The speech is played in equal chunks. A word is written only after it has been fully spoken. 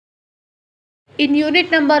In unit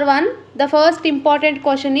number 1, the first important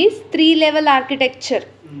question is 3-level architecture.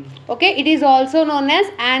 Okay, it is also known as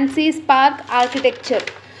ANSI Spark architecture.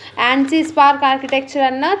 ANSI Spark architecture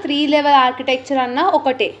anna 3-level architecture anna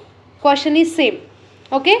okate. Question is same.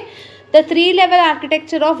 Okay, the 3-level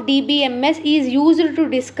architecture of Rdbms is used to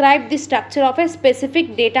describe the structure of a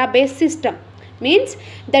specific database system. Means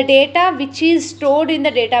the data which is stored in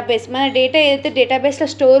the database, మన data ఏదైతే డేటాబేస్లో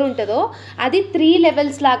store ఉంటుందో అది 3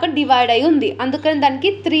 levels లాగా divide అయి ఉంది. అందుకని దానికి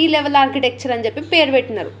 3-level ఆర్కిటెక్చర్ అని చెప్పి పేరు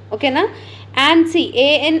పెట్టినారు. ఓకేనా. ANSI,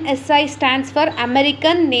 ANSI stands for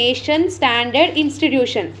American Nation Standard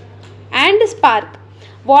Institution, and Spark,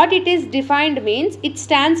 what it is defined means it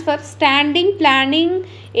stands for Standing Planning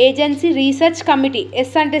Agency Research Committee.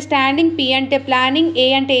 S ante standing, P ante planning,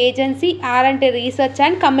 A ante agency, R ante research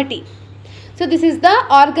and committee. So this is the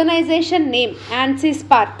organization name, ANSI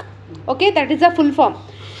Spark. Okay, that is the full form.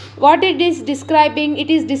 What it is describing? It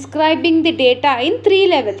is describing the data in 3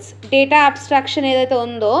 levels. Data abstraction edaithe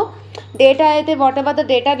undo, data aithe whatever the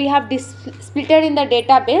data we have splitted in the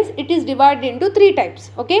database, it is divided into 3 types.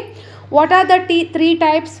 Okay, what are the 3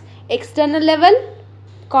 types? External level,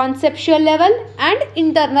 conceptual level and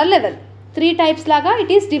internal level. 3 types laga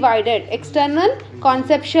it is divided: external,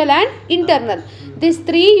 conceptual and internal. These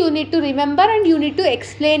 3 you need to remember and you need to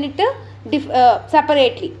explain it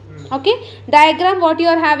separately. Okay, diagram what you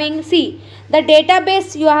are having, see the database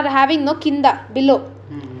you are having no kinda below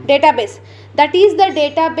database, that is the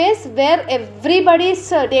database where everybody's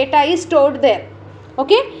data is stored there.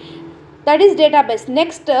 Okay, that is database.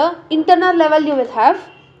 Next internal level you will have,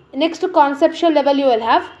 next conceptual level you will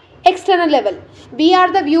have, external level we are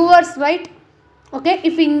the viewers, right? Okay,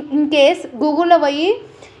 if in case Google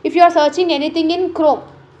if you are searching anything in Chrome,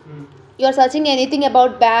 you are searching anything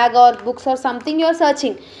about bag or books or something you are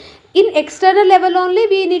searching, in external level only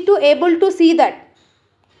we need to able to see that.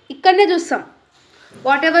 ikkadne chustam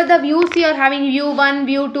whatever the views you are having, view 1,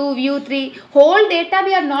 view 2, view 3, whole data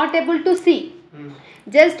we are not able to see.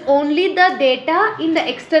 Just only the data in the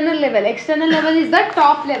external level. External level is the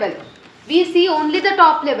top level. We see only the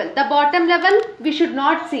top level. The bottom level we should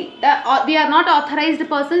not see. We are not authorized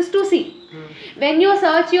persons to see. When you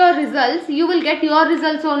search your results, you will get your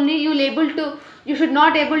results only. You should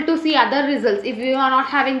not able to see other results if you are not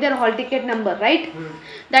having their hall ticket number, right?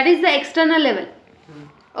 That is the external level.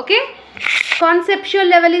 Okay, conceptual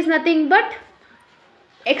level is nothing but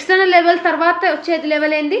external level tarvata వచ్చేది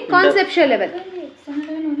level ఏంది, conceptual level.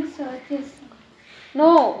 No,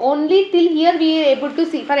 only till here we are able to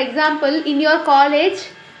see. For example, in your college,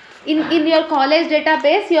 in your college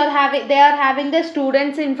database they are having the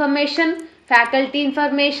students information, faculty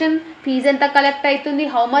information, fees enta collect aitundi,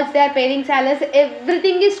 how much they are paying salaries,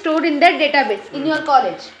 everything is stored in that database in your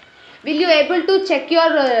college. Will you able to check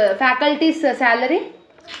your faculty's salary?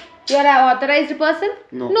 You are an authorized person?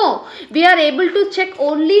 No, we are able to check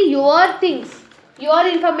only your things, your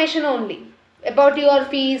information only, about your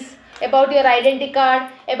fees, about your identity card,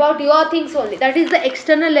 about your things only. That is the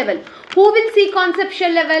external level. Who will see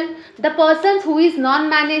conceptual level? The persons who is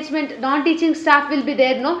non-management, non-teaching staff will be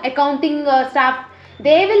there, no, accounting staff,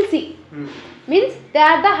 they will see. Means they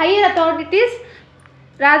are the higher authorities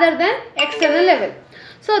rather than external level.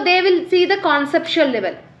 So they will see the conceptual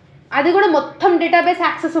level. అది కూడా మొత్తం database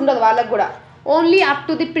access ఉండదు వాళ్ళకు కూడా, only up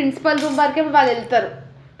to the principal room వరకే వాళ్ళు వెళ్తారు.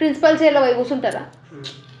 Principal చైర్లో పోయి కూర్చుంటారా?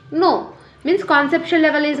 No. Means conceptual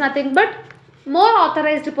level is nothing but more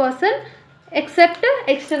authorized person except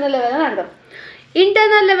external level అని అర్థం.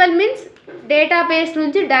 Internal level means database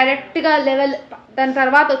నుంచి డైరెక్ట్గా లెవెల్, దాని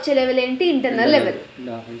తర్వాత వచ్చే లెవెల్ ఏంటి, internal level.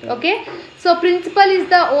 Okay, so principal is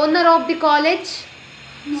the owner of the college,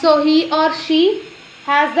 so he or she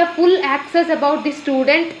has the full access about the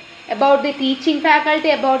student, about the teaching faculty,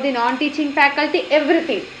 about the non-teaching faculty,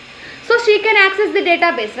 everything. So she can access the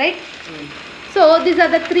database, right? So these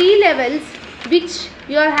are the 3 levels which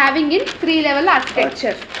you are having in 3-level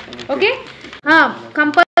architecture. Okay,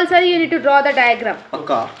 compulsory you need to draw the diagram.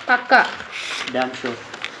 Pakka. Damn sure.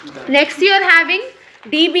 Next you are having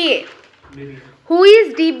DBA. Who is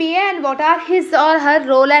DBA and what are his or her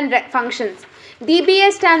role and functions? DBA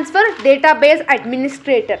stands for database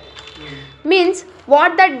administrator. Means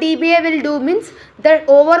what that DBA will do means the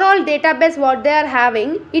overall database what they are having,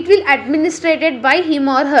 it will administrated by him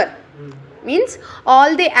or her. Means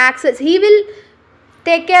all the access, he will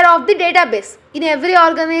take care of the database. In every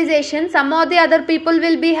organization some of the other people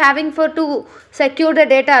will be having for to secure the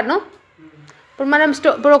data, no? ఇప్పుడు మనం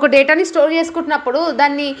ఇప్పుడు ఒక డేటాని store చేసుకుంటున్నప్పుడు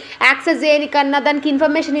దాన్ని access చేయనికన్నా దానికి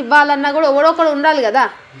information ఇవ్వాలన్నా కూడా ఎవరో ఒకడు ఉండాలి కదా,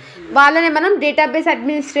 వాళ్ళనే మనం డేటాబేస్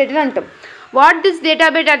అడ్మినిస్ట్రేటర్ అంటాం. What this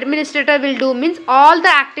database administrator will do means all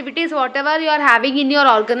the activities whatever you are having in your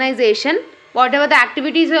organization, whatever the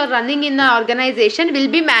activities you are running in the organization will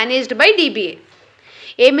be managed by DBA.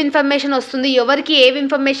 ఏం information వస్తుంది, ఎవరికి ఏం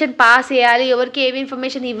information pass చేయాలి, ఎవరికి ఏం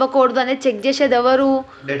information ఇవ్వకూడదు అనేది check చేసేది ఎవరు?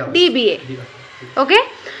 DBA. Okay,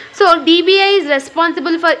 so DBA is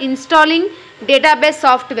responsible for installing database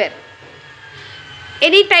software.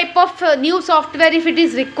 Any type of new software, if it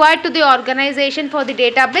is required to the organization for the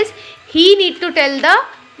database, he need to tell the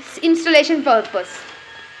installation purpose.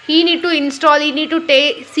 He need to install, he need to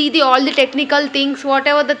see all the technical things,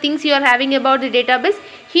 whatever the things you are having about the database,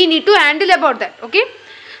 he need to handle about that. Okay,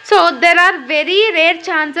 so there are very rare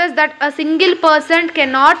chances that a single person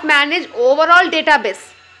cannot manage overall database.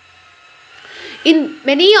 In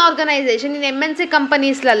many organizations, in MNC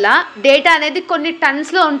companies lalla data anedi konni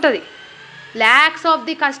tons lo untadi, lakhs of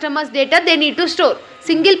the customers data they need to store.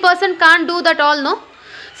 Single person can't do that all, no.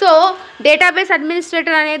 So database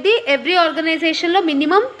administrator అనేది every ఆర్గనైజేషన్లో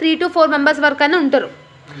minimum 3 to 4 members వరకు అని ఉంటారు.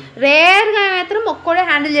 రేర్గా మాత్రం ఒక్కడే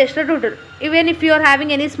handle చేసినట్టు ఉంటారు. Even if you are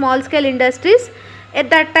having any small scale industries, at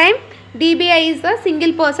that time DBA is the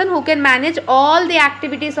single person who can manage all the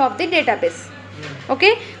activities of the database. Okay,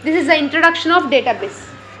 this is the introduction of database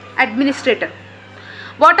administrator.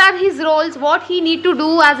 What are his roles? What he need to do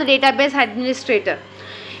as a database administrator?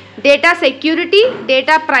 Data security,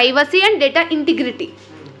 data privacy and data integrity.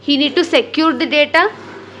 He need to secure the data,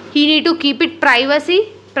 he need to keep it private,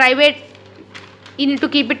 he need to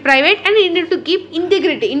keep it private, and he need to keep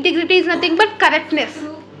integrity. Integrity is nothing but correctness.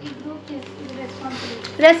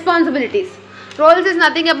 Responsibilities. Roles is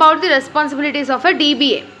nothing about the responsibilities of a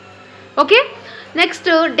DBA. Okay, next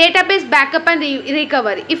database backup and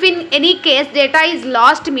recovery. If in any case data is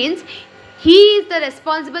lost, means he is the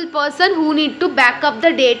responsible person who need to back up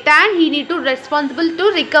the data and he need to responsible to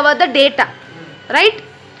recover the data, right?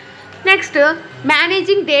 Next,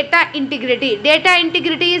 managing data integrity. Data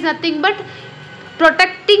integrity is nothing but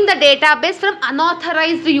protecting the database from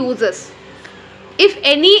unauthorized users. If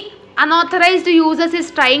any unauthorized users is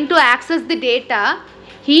trying to access the data,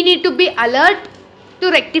 he need to be alert to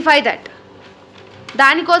rectify that.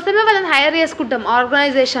 దానికోసమే వాళ్ళని hire చేసుకుంటాం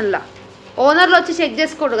ఆర్గనైజేషన్లో. ఓనర్లు వచ్చి check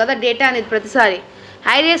చేసుకోడు కదా data అనేది ప్రతిసారి.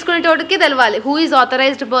 హైర్ చేసుకునేటోడికి తెలవాలి who is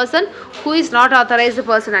authorised person, who is not authorised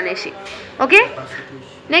person అనేసి. Okay,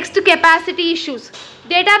 next capacity issues.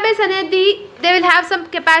 Database అనేది they will have some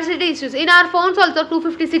capacity issues. In our phones also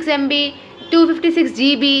 256 MB, 256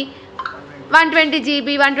 GB, 120 GB,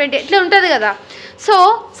 120 ఇట్లా ఉంటుంది కదా. సో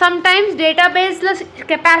సమ్ టైమ్స్ డేటాబేస్లో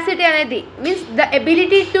capacity అనేది means the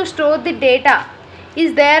ability to store the data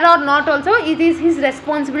is there or not also, it is his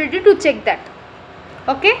responsibility to check that.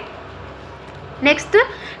 Okay, next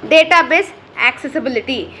database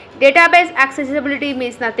accessibility. Database accessibility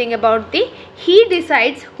means nothing about the he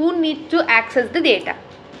decides who needs to access the data.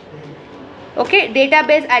 Okay,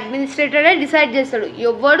 database administrator decide చేస్తాడు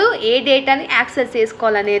ఎవడు ఏ డేటాని access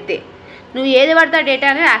చేసుకోవాలనేది. నువ్వు ఏది పడితే ఆ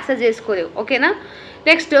డేటాని access చేసుకోలేవు. ఓకేనా,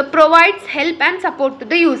 next provides help and support to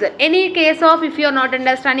the user. Any case of if you are not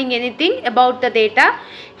understanding anything about the data,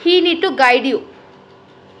 he need to guide you.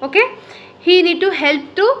 Okay, he need to help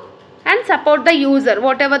to and support the user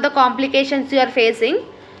whatever the complications you are facing.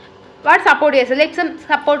 What support is like some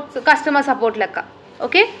support, customer support lakka.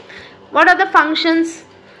 Okay, what are the functions?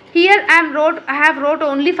 Here I have wrote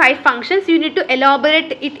only 5 functions. You need to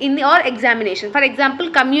elaborate it in your examination. For example,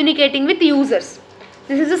 communicating with users.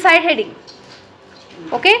 This is a side heading.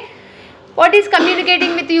 Okay, what is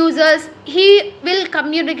communicating with users? He will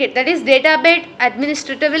communicate, that is database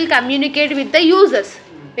administrator will communicate with the users.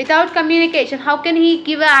 Without communication how can he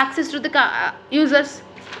give access to the users?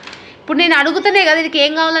 ఇప్పుడు నేను అడుగుతానే కదా నీకు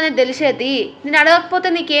ఏం కావాలనేది తెలిసేది, నేను అడగకపోతే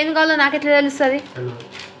నీకు ఏం కావాలో నాకు ఎట్లా తెలుస్తుంది?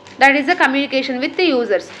 That is the communication with the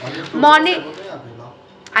users. Morning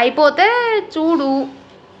అయిపోతే చూడు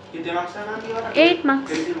 8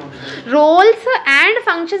 marks. Roles and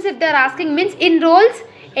functions, if they are asking, means in roles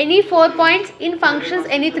any 4 points, in functions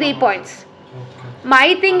any 3 points. My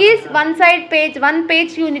thing is one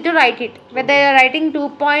page you need to write it, whether you are writing 2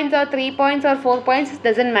 points or 3 points or 4 points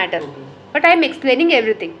doesn't matter, but I am explaining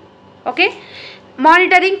everything. Okay,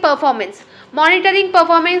 monitoring performance. Monitoring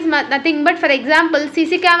performance nothing but, for example,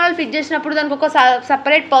 CC కెమెరాలు fit చేసినప్పుడు దానికి ఒక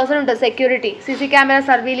separate person ఉంటుంది security, CC camera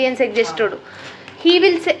surveillance check చేస్తాడు. He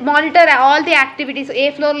will monitor all the activities, a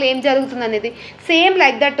floor lo em jarugutundi anedi. Same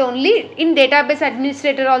like that only in database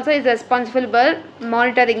administrator also is responsible for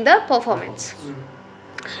monitoring the performance.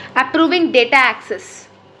 Approving data access.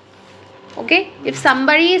 Okay, if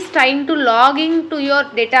somebody is trying to log into your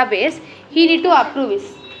database, he need to approve it.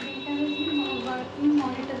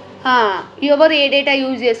 ఎవరు ఏ data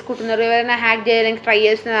use చేసుకుంటున్నారు, ఎవరైనా hack చేయడానికి try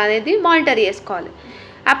చేస్తున్నారు అనేది monitor చేసుకోవాలి.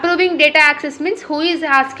 Approving data access means who is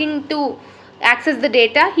asking to access the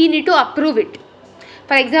data he need to approve it.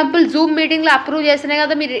 For example Zoom మీటింగ్లో approve చేస్తేనే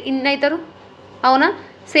కదా మీరు ఇన్ అవుతారు, అవునా?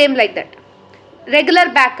 Same like that.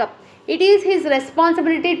 Regular backup, it is his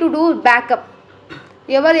responsibility to do backup.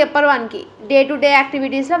 ఎవరు చెప్పరు వానికి, day to day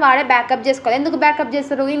యాక్టివిటీస్లో వాడే బ్యాకప్ చేసుకోవాలి. ఎందుకు బ్యాకప్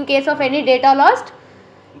చేస్తారు? In case of any data last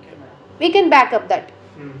we can backup that.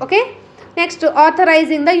 Okay, next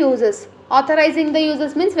authorizing the users. Authorizing the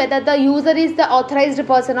users means whether the user is the authorized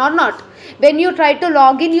person or not. When you try to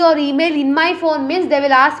log in your email in my phone means they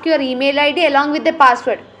will ask your email ID along with the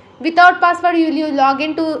password. Without password will you log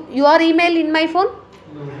into your email in my phone?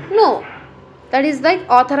 No. That is like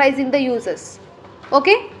authorizing the users.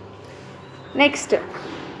 Okay, next,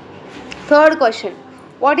 third question.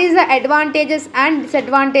 What is the advantages and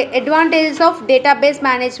advantages of database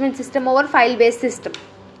management system over file based system?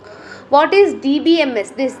 What is DBMS?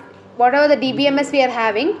 This, whatever the DBMS we are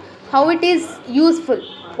having, how it is useful,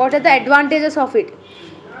 what are the advantages of it?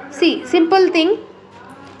 See, simple thing,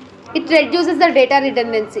 it reduces the data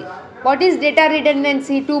redundancy. What is data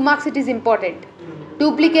redundancy? 2 marks it is important.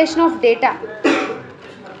 Duplication of data.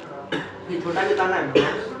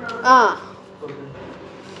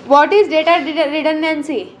 What is data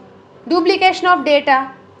redundancy? Duplication of data.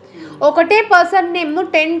 ఒకటే person name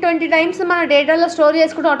 10-20 times మన డేటాలో store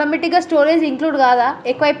చేసుకుంటే ఆటోమేటిక్గా storage include కాదా?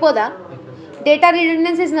 ఎక్కువైపోదా? Data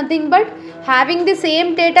redundancy is nothing but having the same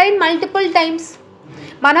data in multiple times.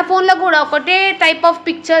 మన ఫోన్లో కూడా ఒకటే టైప్ ఆఫ్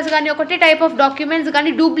పిక్చర్స్ కానీ ఒకటే టైప్ ఆఫ్ డాక్యుమెంట్స్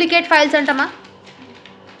కానీ డూప్లికేట్ ఫైల్స్ అంటామా?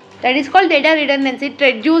 That is called data redundancy. It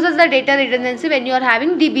reduces the data redundancy when you are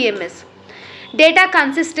having DBMS. Data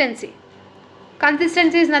consistency.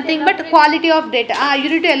 Consistency is nothing but quality of data. You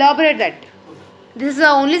need to elaborate that. This is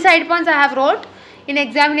the only side points I have wrote. In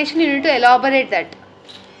examination you need to elaborate that.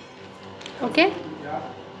 Okay,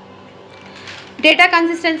 data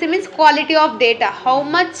consistency means quality of data, how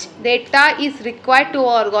much data is required to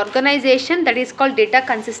our organization, that is called data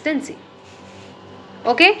consistency.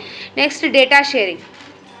 Okay, next, data sharing.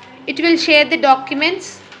 It will share the documents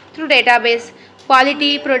through database.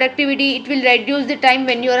 Quality, productivity, it will reduce the time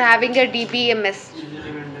when you are having a DBMS.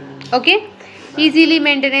 Okay, easily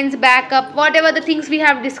maintenance, backup, whatever the things we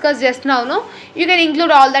have discussed just now, no, you can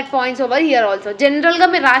include all that points over here also. General గా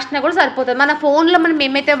మీరు రాసినా కూడా సరిపోతుంది. మన ఫోన్లో మనం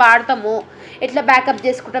ఏమైతే వాడతామో, ఎట్లా బ్యాకప్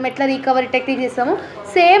చేసుకుంటాం, ఎట్లా రికవరీ టెక్నిక్ చేస్తామో,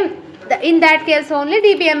 same in that case only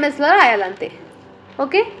DBMSలో రాయాలంతే.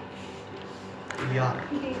 Okay,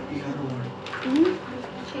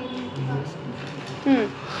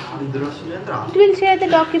 it will share the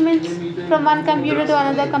documents from one computer to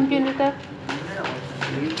another computer.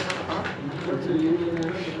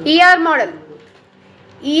 ER model.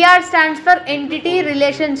 ER stands for entity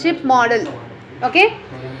relationship model. Okay,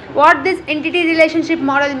 what this entity relationship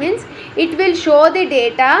model means, it will show the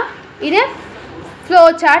data in a flow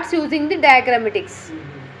charts using the diagrammatics.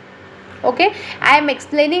 Okay, I am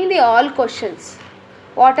explaining the all questions.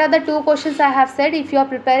 What are the 2 questions I have said? If you are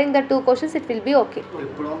preparing the 2 questions, it will be okay.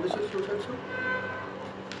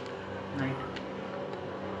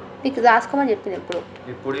 నీకు రాసుకోమని చెప్పిన ఎప్పుడు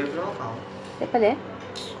చెప్పలే?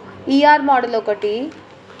 ER model ఒకటి,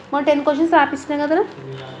 మనం 10 questions రాపిస్తున్నాం కదా.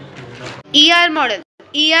 ER model.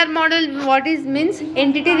 ER model what is means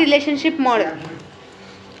entity relationship model.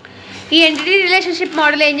 ఈ entity relationship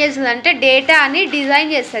model ఏం చేస్తుందంటే డేటాని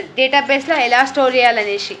డిజైన్ చేస్తుంది, డేటాబేస్లో ఎలా స్టోర్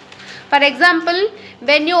చేయాలనేసి. For example,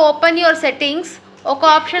 when you open your settings, ఒక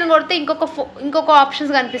ఆప్షన్ కొడితే ఇంకొక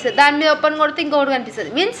ఆప్షన్స్ కనిపిస్తుంది, దాని మీద ఓపెన్ కొడితే ఇంకొకటి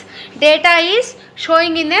కనిపిస్తుంది. Means data is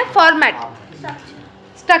sowing in a format,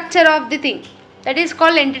 structure of the thing, that is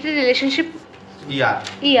called entity relationship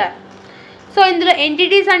ER. So ఇందులో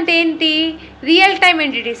ఎంటిటీస్ అంటే ఏంటి? Real time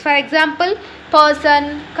entities. For example, person,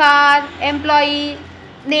 car, employee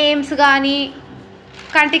names కానీ,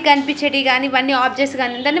 కంటికి కనిపించేటివి కానీ, ఇవన్నీ ఆబ్జెక్ట్స్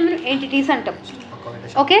కానీ, దాన్ని మనం ఎంటిటీస్ అంటాం.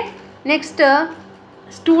 ఓకే, నెక్స్ట్,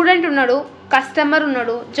 స్టూడెంట్ ఉన్నాడు, కస్టమర్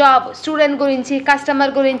ఉన్నాడు, జాబ్. స్టూడెంట్ గురించి,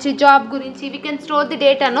 కస్టమర్ గురించి, జాబ్ గురించి వీ కెన్ స్టోర్ ది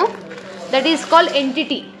డేటాను, that is called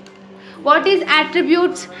entity. What is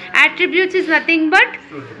attributes? Attributes is nothing but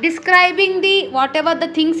describing the whatever the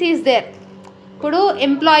things is there. ఇప్పుడు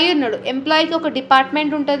employee ఉన్నాడు, ఎంప్లాయీకి ఒక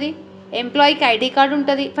department ఉంటుంది, ఎంప్లాయీకి ఐడి కార్డు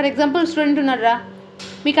ఉంటుంది. ఫర్ ఎగ్జాంపుల్, స్టూడెంట్ ఉన్నారా,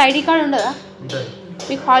 మీకు ఐడి కార్డు ఉండదా?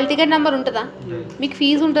 మీకు హాల్ టికెట్ నెంబర్ ఉంటుందా? మీకు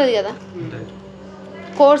ఫీజు ఉంటుంది కదా,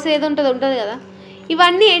 కోర్స్ ఏది ఉంటుంది కదా.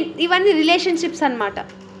 ఇవన్నీ రిలేషన్షిప్స్ అన్నమాట.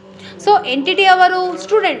 సో ఎంటిటీ ఎవరు?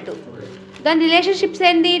 స్టూడెంట్. దాని రిలేషన్షిప్స్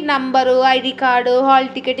ఏంటి? Number, ID card, hall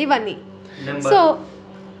ticket, ఇవన్నీ. So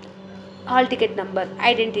hall ticket number,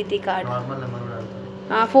 identity card,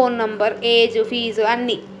 phone number, age, fee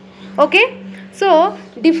అన్నీ. ఓకే, సో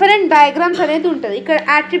డిఫరెంట్ డయాగ్రామ్స్ అనేది ఉంటుంది. ఇక్కడ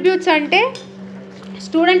అట్రిబ్యూట్స్ అంటే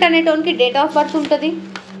స్టూడెంట్ అనేటోనికి డేట్ ఆఫ్ బర్త్ ఉంటుంది,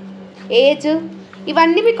 ఏజ్,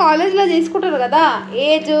 ఇవన్నీ మీ కాలేజ్లో తీసుకుంటారు కదా,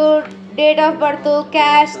 age, date of birth,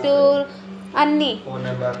 caste అన్నీ,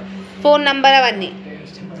 ఫోన్ నెంబర్ అవన్నీ.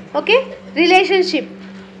 ఓకే. రిలేషన్షిప్,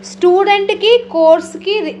 స్టూడెంట్కి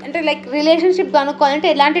కోర్స్కి అంటే లైక్ రిలేషన్షిప్ కనుక్కోవాలంటే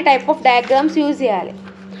ఎలాంటి టైప్ ఆఫ్ డయాగ్రామ్స్ యూజ్ చేయాలి.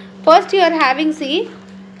 First you are having C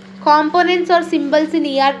components are symbols in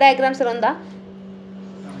ER diagrams ఉందా?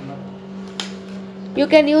 You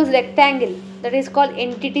can use rectangle, that is called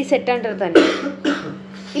entity set అంటారు దాన్ని.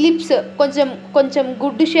 Ellipse కొంచెం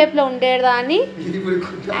good షేప్లో ఉండేదాన్ని,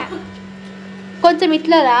 కొంచెం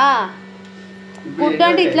ఇట్లారా, గుడ్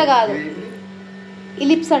అంటే ఇట్లా కాదు,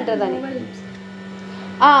 ఇలిప్స్ అంటారు దాన్ని,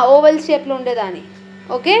 ఓవల్ షేప్లో ఉండేదాన్ని.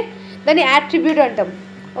 ఓకే, దాన్ని యాట్రిబ్యూట్ అంటాం.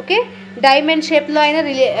 ఓకే, డైమండ్ షేప్లో అయినా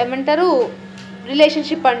ఏమంటారు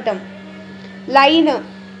రిలేషన్షిప్ అంటాం. Line,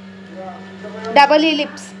 double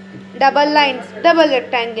ellipse, double lines, double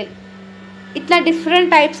rectangle, ఇట్లా డిఫరెంట్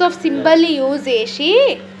టైప్స్ ఆఫ్ సింబల్ని యూజ్ చేసి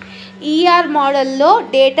ఈఆర్ మోడల్లో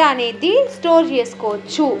డేటా అనేది స్టోర్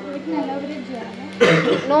చేసుకోవచ్చు.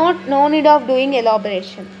 No need of doing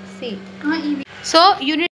elaboration. So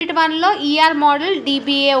unit 1లో ER model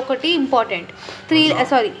DBA ఒకటి ఇంపార్టెంట్,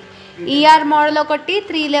 ఈఆర్ మోడల్ ఒకటి,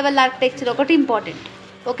 3 లెవెల్ ఆర్కిటెక్చర్ ఒకటి ఇంపార్టెంట్.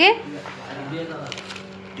 ఓకే,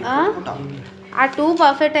 ఆ 2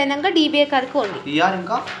 పర్ఫెక్ట్ అయినాక డిబిఏ కనుక్కోండి.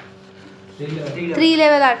 3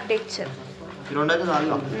 లెవెల్ ఆర్కిటెక్చర్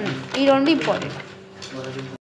ఈ రెండు ఇంపార్టెంట్.